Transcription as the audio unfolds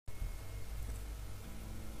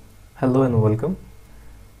Hello and welcome.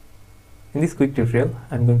 In this quick tutorial,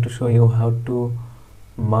 I'm going to show you how to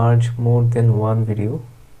merge more than one video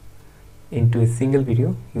into a single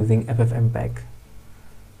video using FFmpeg.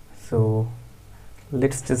 So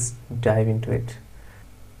let's just dive into it.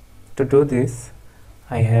 To do this,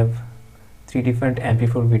 I have three different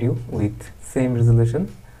MP4 video with same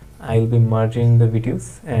resolution. I'll be merging the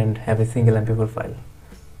videos and have a single MP4 file.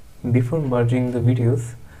 Before merging the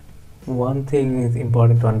videos, one thing is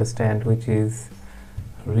important to understand, which is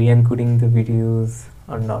re-encoding the videos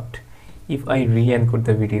or not. If I re-encode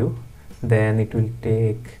the video, then it will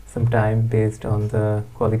take some time based on the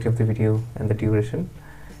quality of the video and the duration.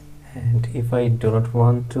 And if I do not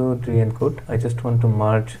want to re-encode, I just want to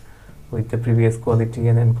merge with the previous quality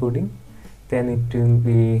and encoding, then it will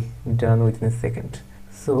be done within a second.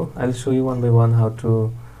 So I'll show you one by one how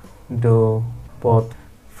to do both.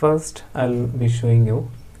 First, I'll be showing you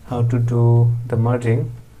how to do the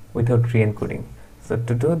merging without re-encoding. So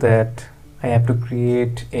to do that, I have to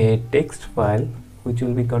create a text file which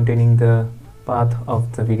will be containing the path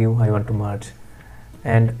of the video I want to merge,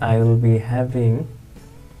 and I will be having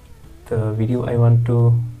the video I want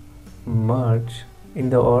to merge in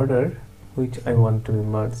the order which I want to be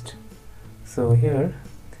merged. So here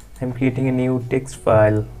I'm creating a new text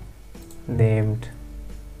file named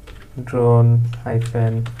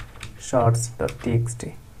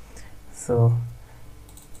drone-shots.txt. So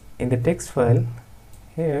in the text file,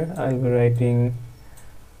 here I'll be writing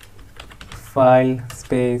file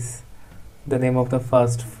space the name of the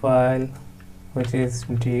first file, which is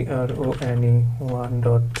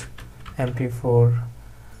drone1.mp4.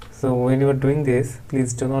 so when you are doing this,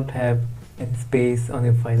 please do not have a space on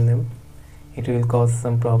your file name. It will cause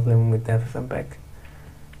some problem with the FFmpeg.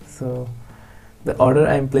 So the order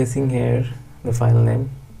I am placing here, the file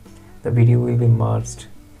name, the video will be merged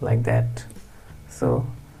like that. So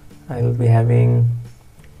I will be having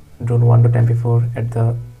drone1.mp4 at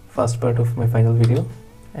the first part of my final video,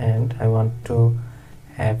 and I want to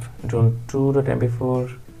have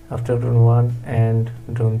drone2.mp4 after drone1 and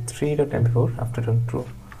drone3.mp4 after drone2.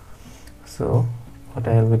 So what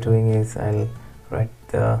I will be doing is I'll write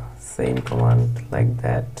the same command like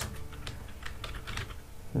that,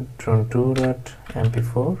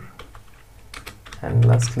 drone2.mp4, and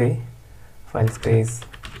lastly file space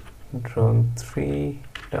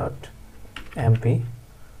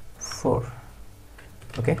drone3.mp4.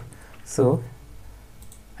 okay, so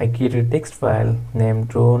I created a text file named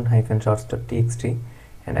drone-shots.txt,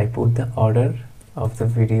 and I put the order of the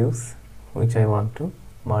videos which I want to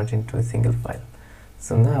merge into a single file.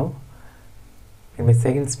 So now in my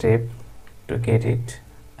second step, to get it,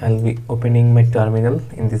 I'll be opening my terminal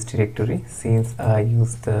in this directory. Since I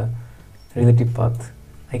use the relative path,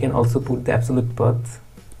 I can also put the absolute path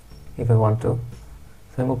if I want to.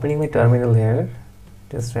 So I'm opening my terminal here,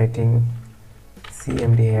 just writing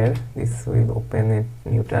cmd here. This will open a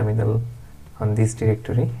new terminal on this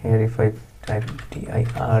directory. Here if I type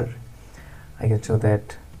dir, I can show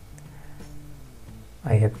that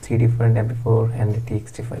I have three different mp4 and a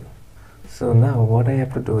txt file. So now what I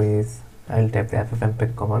have to do is I'll type the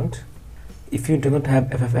FFmpeg command. If you do not have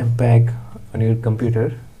FFmpeg on your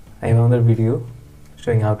computer, I have another video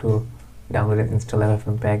showing how to download and install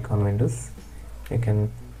FFmpeg on Windows. You can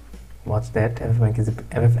watch that.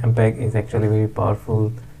 FFmpeg is actually a very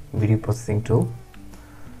powerful video processing tool.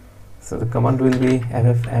 So the command will be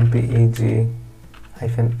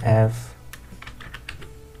ffmpeg-f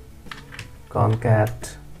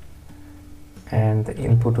concat, and the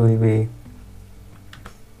input will be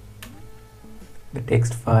the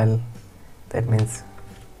text file, that means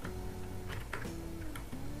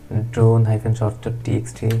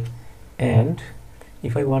drone-shots.txt. and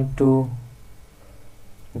if I want to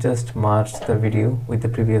just merge the video with the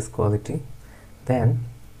previous quality, then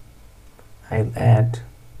I'll add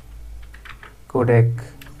codec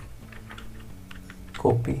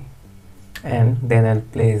copy, and then I'll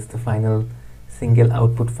place the final single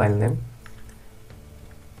output file name,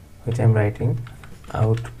 which I'm writing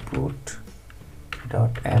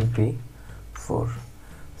output.mp4.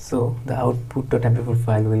 so the output.mp4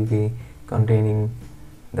 file will be containing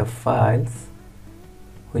the files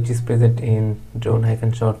which is present in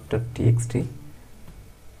drone-shots.txt,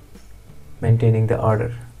 maintaining the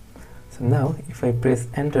order. So now if I press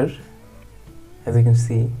enter, as you can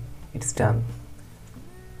see, it's done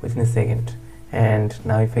within a second. And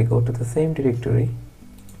now if I go to the same directory,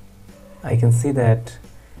 I can see that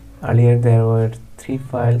earlier there were three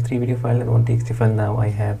video file and one txt file. Now I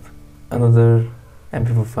have another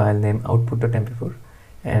mp4 file named output.mp4,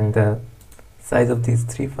 and the size of these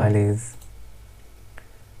three files is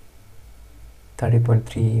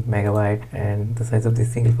 30.3 megabyte, and the size of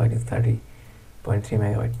this single file is 30.3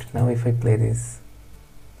 megabyte. Now if I play this,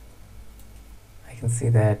 I can see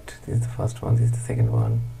that this is the first one, this is the second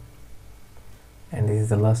one, and this is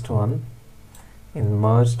the last one in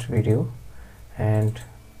merged video. And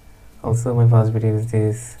also my first video is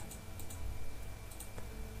this,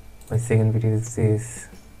 my second video is this,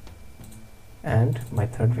 and my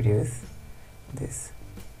third video is this.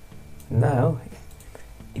 Now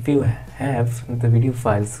if you have the video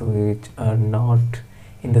files which are not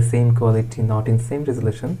in the same quality, not in same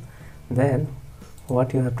resolution, then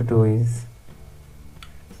what you have to do is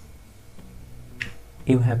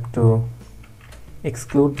you have to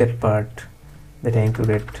exclude that part that I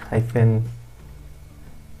included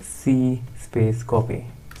 -c space copy.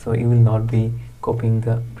 So you will not be copying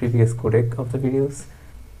the previous codec of the videos,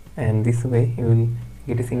 and this way you will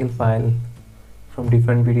get a single file from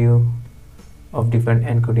different video of different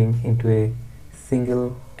encoding into a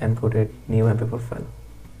single encoded new MP4 file.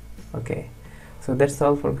 Okay, so that's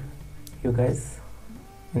all for you guys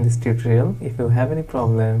in this tutorial. If you have any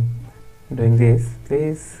problem doing this,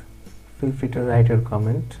 please feel free to write your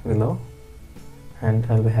comment below and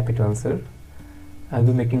I'll be happy to answer. I'll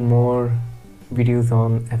be making more videos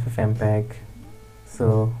on FFmpeg,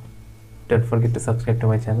 so don't forget to subscribe to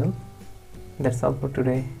my channel. That's all for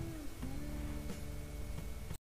today.